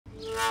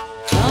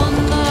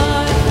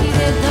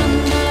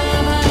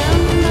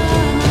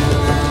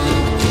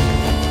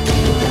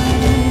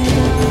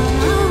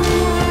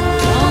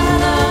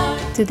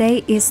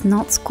Today is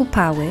Noc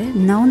Kupały,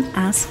 known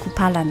as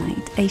Kupala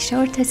Night, a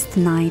shortest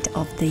night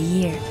of the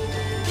year.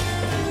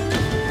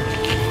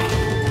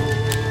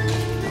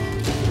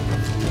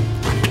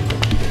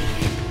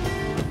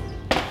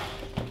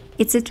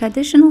 It's a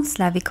traditional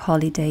Slavic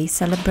holiday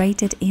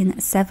celebrated in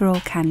several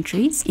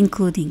countries,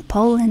 including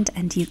Poland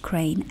and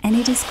Ukraine, and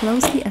it is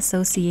closely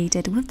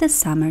associated with the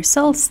summer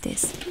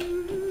solstice.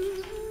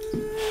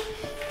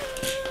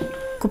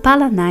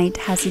 Kupala Night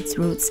has its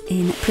roots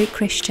in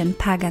pre-Christian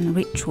pagan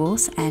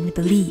rituals and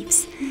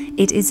beliefs.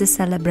 It is a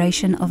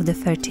celebration of the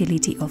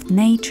fertility of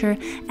nature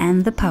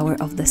and the power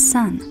of the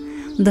sun.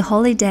 The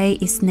holiday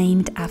is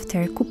named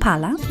after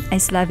Kupala, a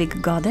Slavic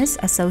goddess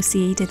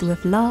associated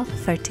with love,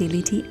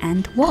 fertility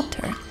and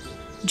water.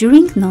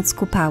 During Noc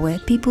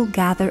Kupały, people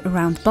gather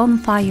around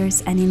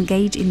bonfires and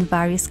engage in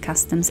various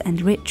customs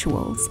and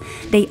rituals.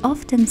 They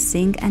often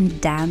sing and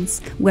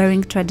dance,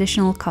 wearing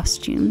traditional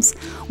costumes.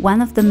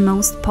 One of the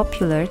most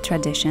popular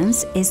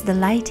traditions is the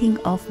lighting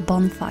of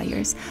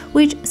bonfires,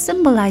 which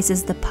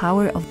symbolizes the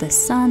power of the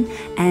sun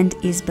and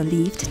is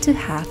believed to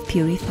have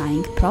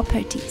purifying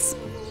properties.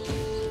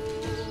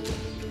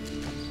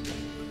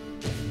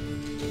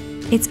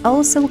 It's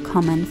also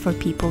common for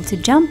people to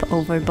jump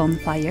over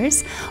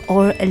bonfires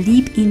or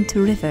leap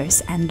into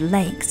rivers and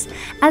lakes,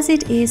 as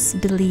it is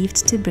believed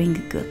to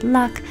bring good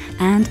luck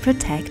and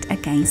protect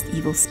against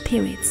evil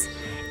spirits.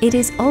 It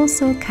is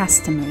also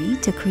customary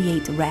to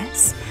create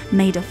wreaths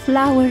made of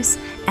flowers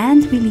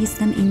and release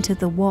them into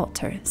the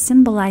water,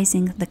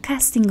 symbolizing the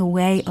casting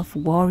away of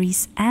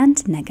worries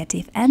and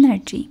negative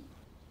energy.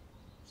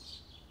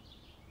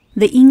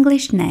 The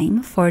English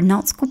name for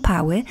Noc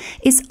Kupały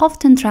is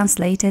often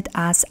translated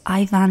as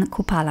Ivan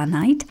Kupala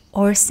Night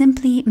or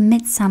simply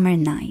Midsummer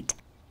Night.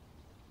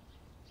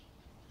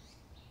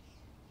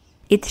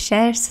 It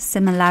shares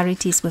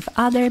similarities with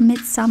other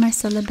midsummer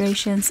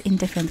celebrations in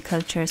different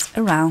cultures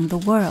around the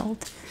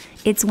world.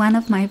 It's one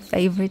of my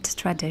favorite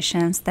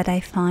traditions that I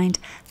find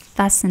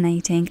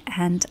fascinating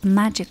and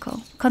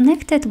magical.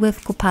 Connected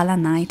with Kupala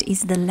Night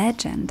is the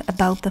legend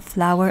about the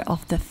flower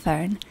of the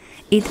fern.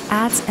 It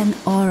adds an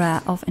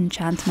aura of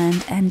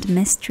enchantment and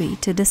mystery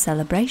to the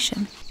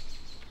celebration.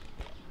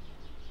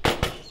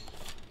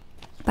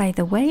 By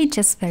the way,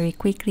 just very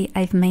quickly,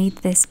 I've made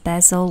this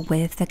bezel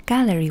with the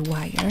gallery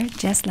wire,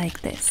 just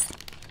like this.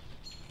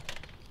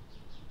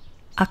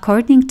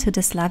 According to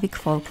the Slavic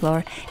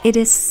folklore, it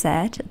is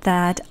said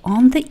that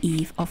on the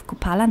eve of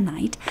Kupala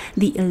Night,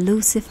 the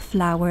elusive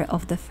flower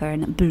of the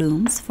fern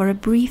blooms for a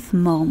brief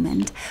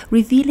moment,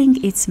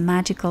 revealing its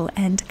magical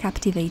and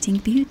captivating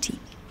beauty.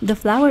 The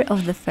flower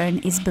of the fern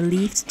is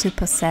believed to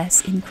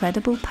possess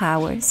incredible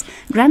powers,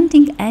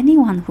 granting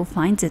anyone who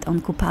finds it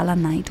on Kupala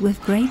Night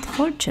with great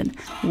fortune,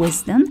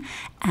 wisdom,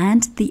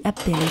 and the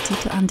ability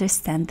to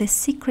understand the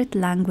secret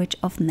language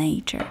of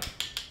nature.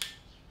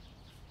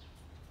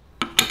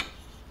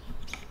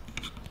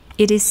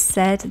 It is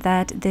said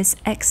that this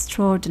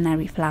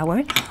extraordinary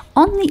flower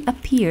only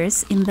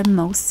appears in the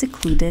most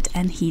secluded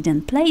and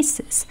hidden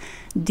places,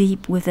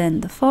 deep within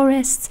the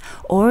forests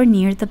or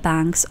near the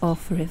banks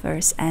of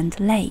rivers and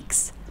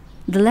lakes.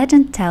 The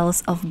legend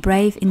tells of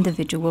brave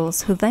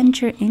individuals who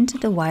venture into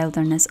the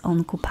wilderness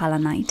on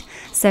Kupala Night,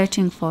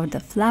 searching for the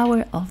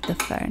flower of the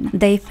fern.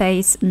 They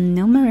face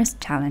numerous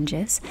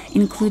challenges,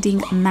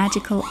 including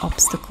magical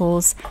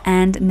obstacles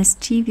and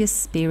mischievous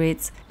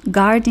spirits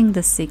guarding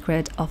the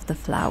secret of the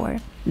flower.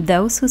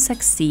 Those who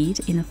succeed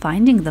in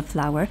finding the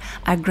flower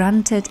are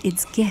granted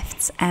its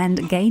gifts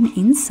and gain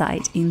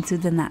insight into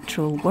the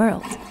natural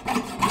world.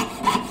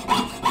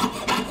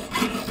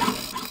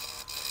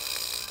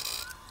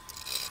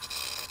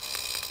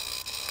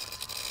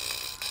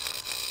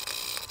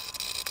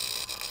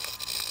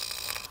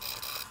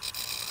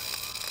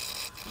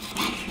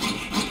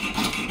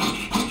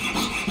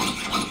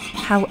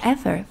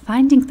 However,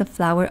 finding the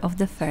flower of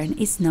the fern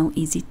is no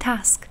easy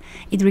task.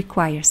 It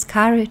requires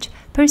courage,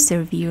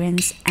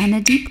 perseverance, and a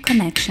deep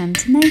connection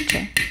to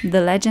nature. The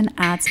legend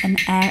adds an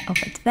air of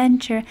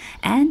adventure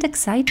and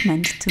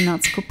excitement to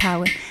Noc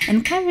Kupały,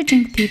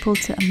 encouraging people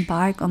to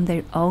embark on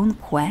their own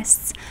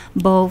quests,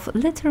 both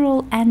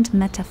literal and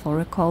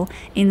metaphorical,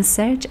 in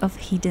search of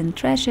hidden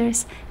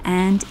treasures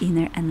and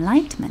inner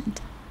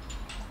enlightenment.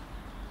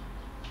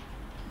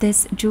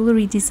 This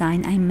jewelry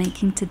design I'm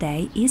making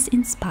today is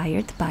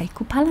inspired by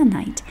Kupala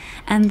Night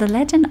and the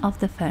legend of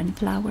the fern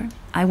flower.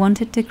 I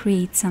wanted to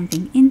create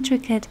something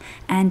intricate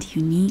and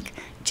unique,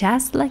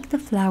 just like the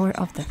flower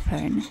of the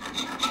fern.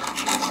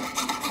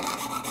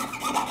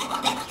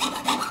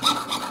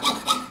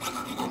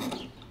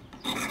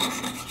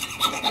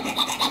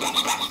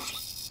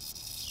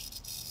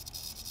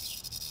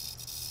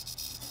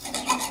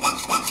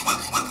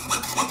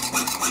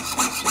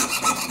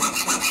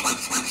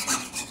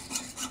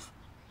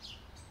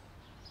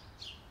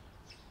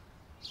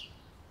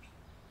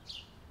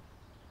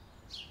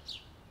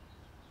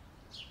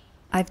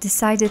 I've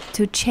decided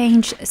to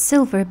change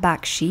silver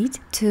backsheet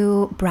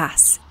to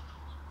brass.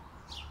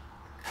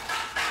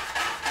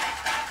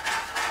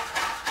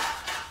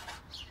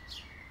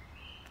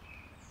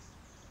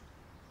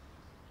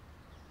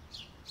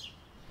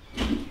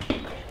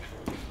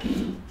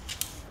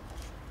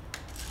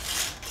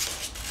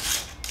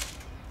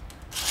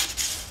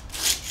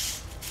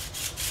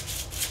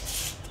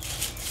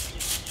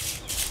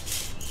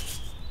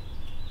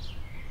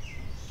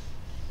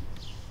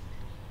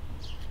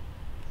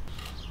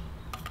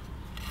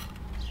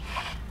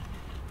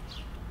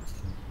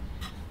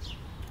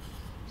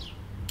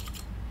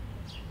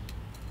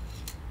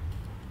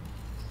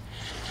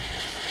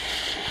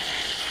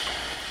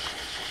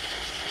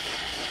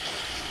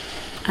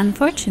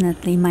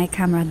 Unfortunately, my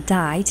camera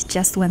died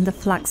just when the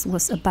flux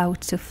was about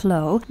to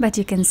flow, but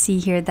you can see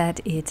here that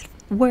it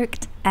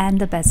worked and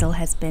the bezel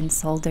has been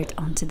soldered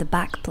onto the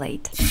back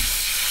plate.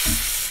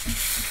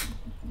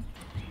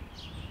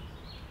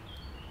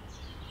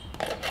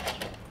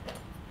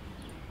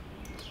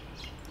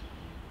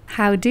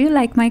 How do you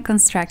like my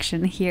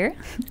construction here?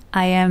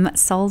 I am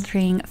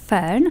soldering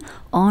fern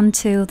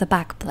onto the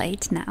back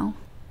plate now.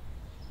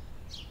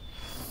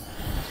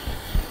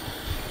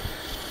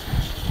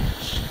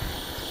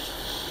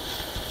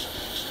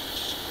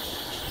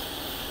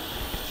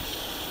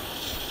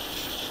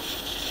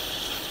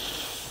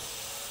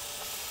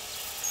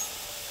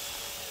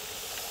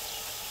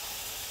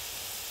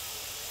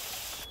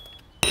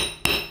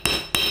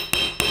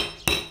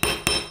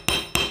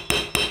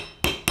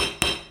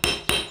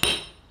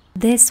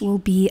 This will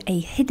be a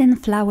hidden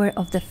flower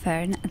of the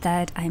fern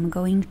that I'm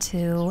going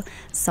to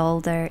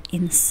solder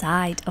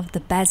inside of the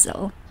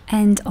bezel.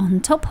 And on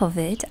top of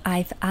it,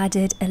 I've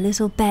added a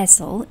little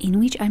bezel in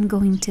which I'm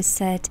going to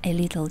set a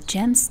little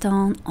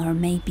gemstone or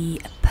maybe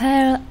a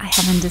pearl. I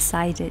haven't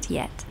decided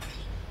yet.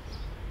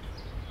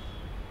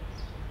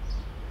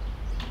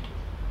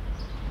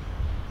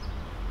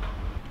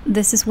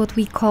 This is what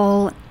we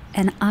call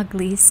an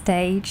ugly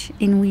stage,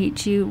 in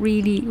which you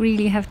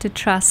really have to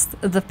trust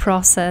the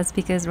process,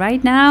 because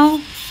right now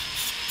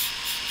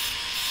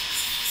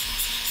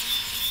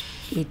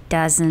it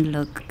doesn't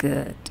look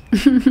good.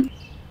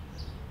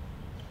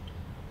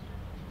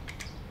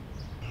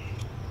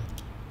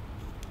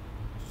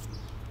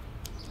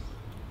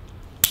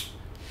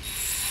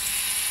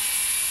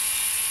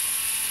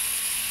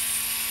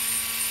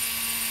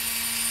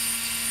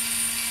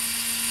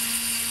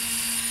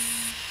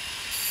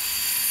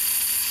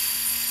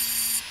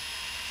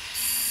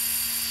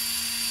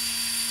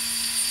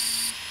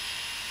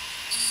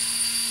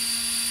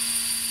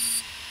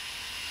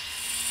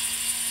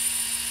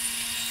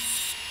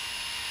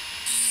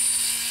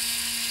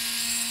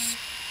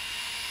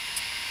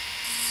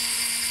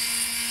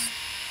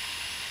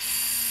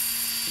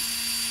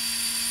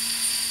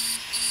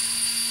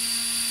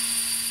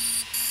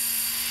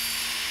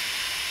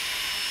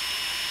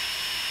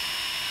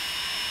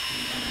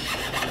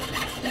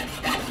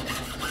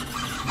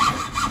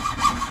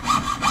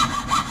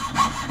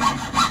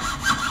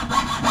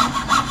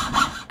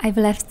 I've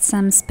left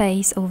some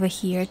space over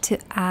here to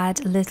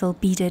add little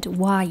beaded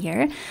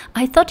wire.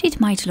 I thought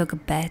it might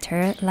look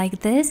better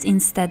like this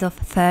instead of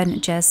fern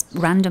just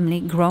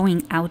randomly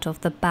growing out of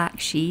the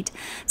back sheet,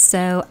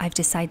 so I've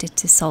decided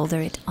to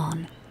solder it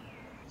on.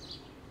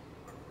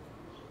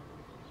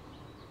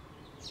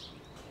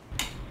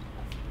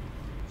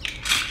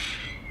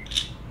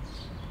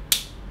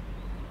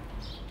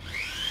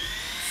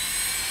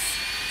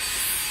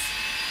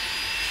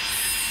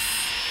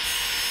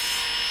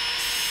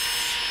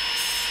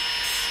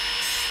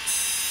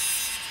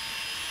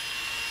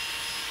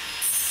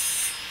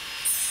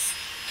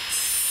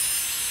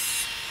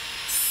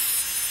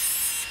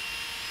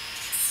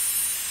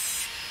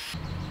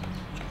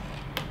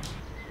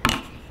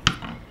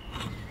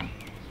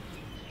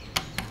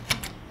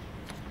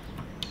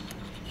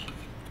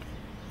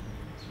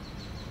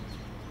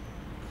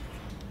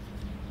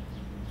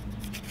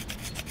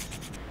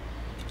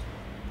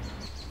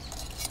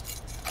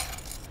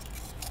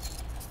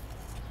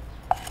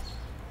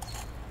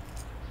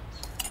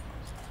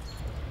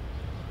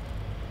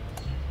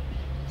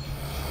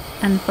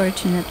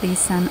 Unfortunately,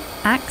 some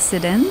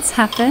accidents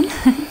happen.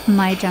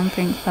 My jump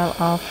ring fell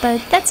off, but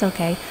that's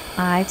okay.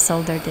 I've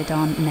soldered it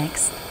on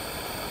next.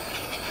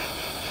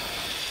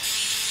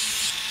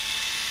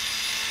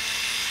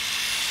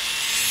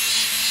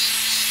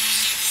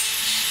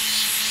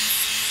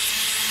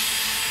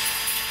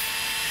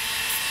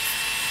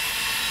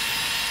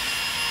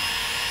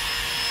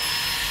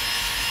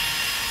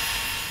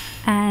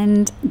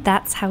 And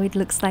that's how it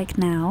looks like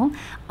now.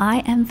 I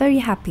am very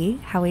happy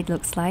how it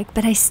looks like,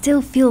 but I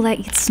still feel like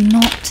it's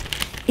not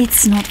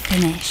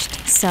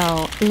finished.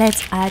 So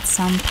let's add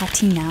some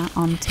patina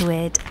onto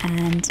it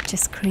and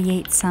just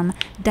create some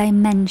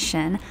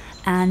dimension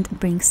and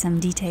bring some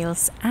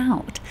details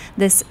out.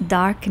 This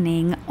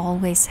darkening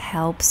always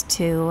helps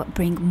to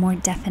bring more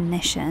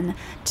definition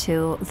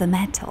to the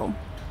metal.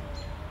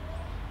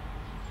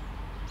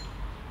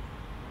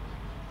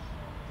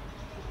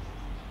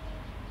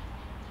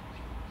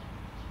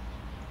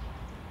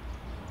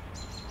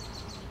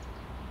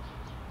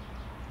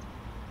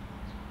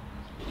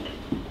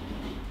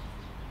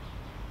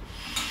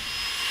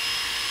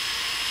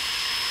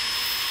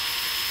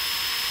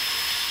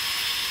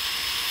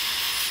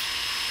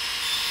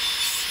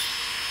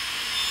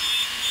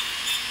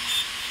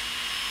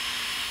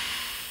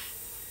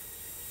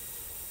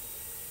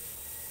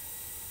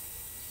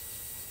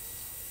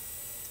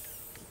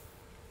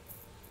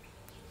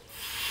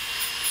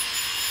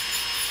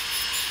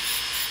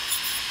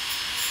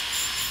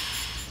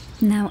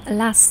 Now,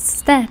 last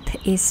step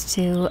is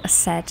to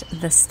set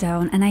the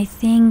stone, and I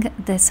think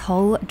this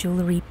whole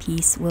jewelry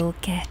piece will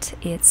get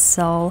its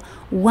soul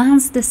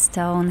once the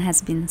stone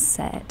has been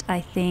set. I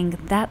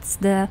think that's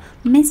the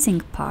missing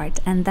part,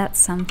 and that's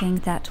something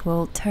that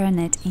will turn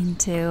it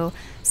into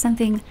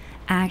something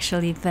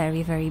actually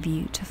very, very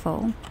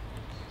beautiful.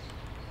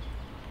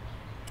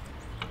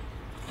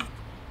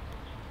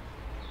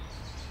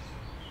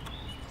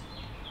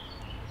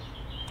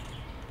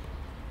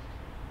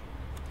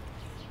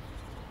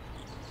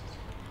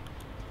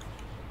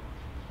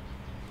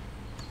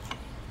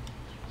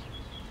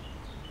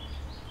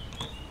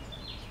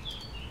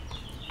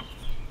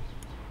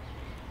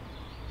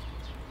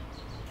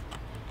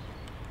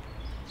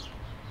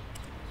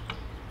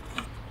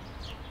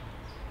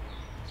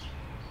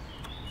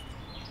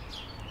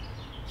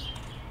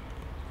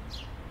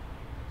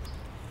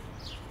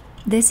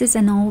 This is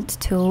an old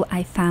tool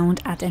I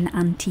found at an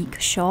antique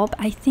shop.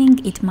 I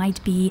think it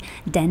might be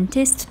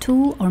dentist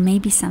tool or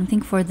maybe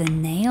something for the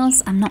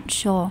nails, I'm not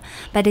sure,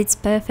 but it's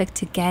perfect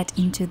to get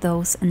into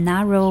those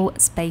narrow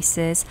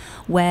spaces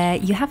where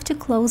you have to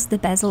close the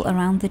bezel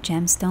around the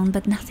gemstone,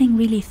 but nothing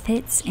really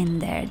fits in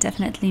there,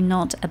 definitely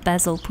not a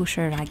bezel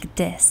pusher like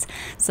this,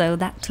 so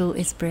that tool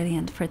is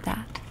brilliant for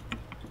that.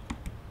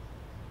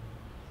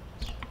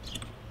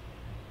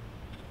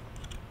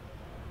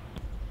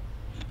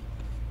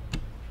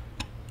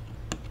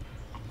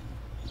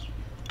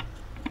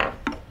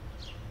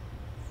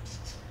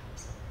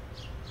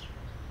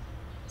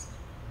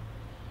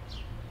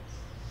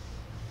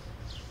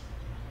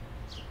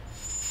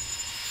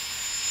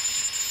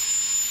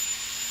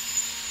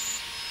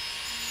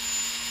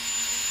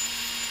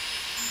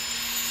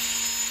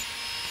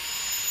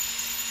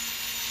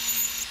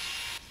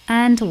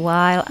 And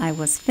while I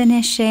was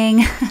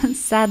finishing,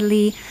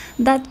 sadly,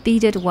 that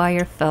beaded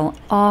wire fell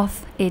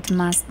off. It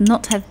must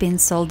not have been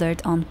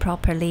soldered on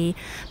properly,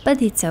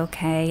 but it's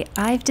okay.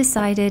 I've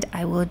decided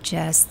I will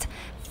just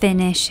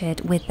finish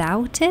it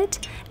without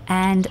it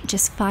and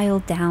just file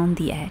down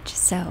the edge.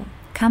 So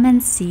come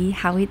and see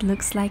how it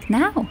looks like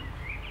now.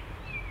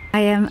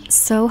 I am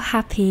so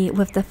happy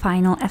with the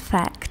final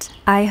effect.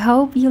 I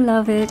hope you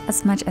love it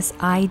as much as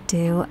I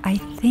do. I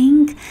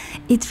think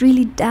it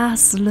really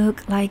does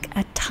look like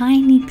a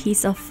tiny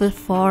piece of the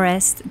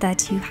forest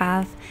that you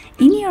have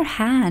in your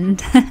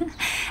hand.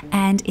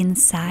 And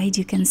inside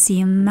you can see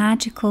a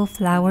magical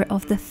flower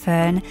of the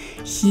fern,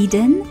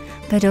 hidden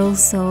but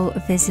also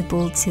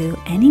visible to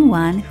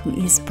anyone who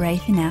is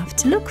brave enough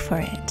to look for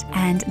it.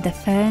 And the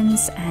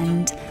ferns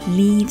and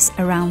leaves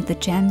around the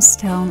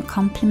gemstone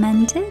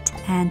complement it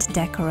and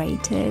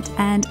decorate it,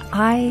 and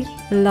I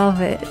love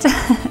it.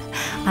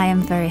 I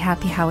am very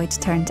happy how it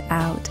turned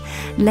out.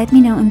 Let me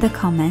know in the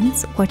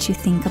comments what you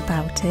think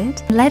about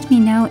it. Let me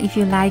know if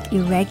you like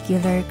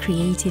irregular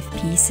creative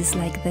pieces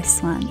like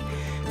this one.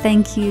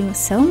 Thank you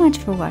so much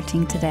for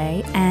watching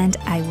today, and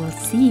I will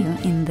see you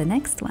in the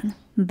next one.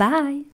 Bye!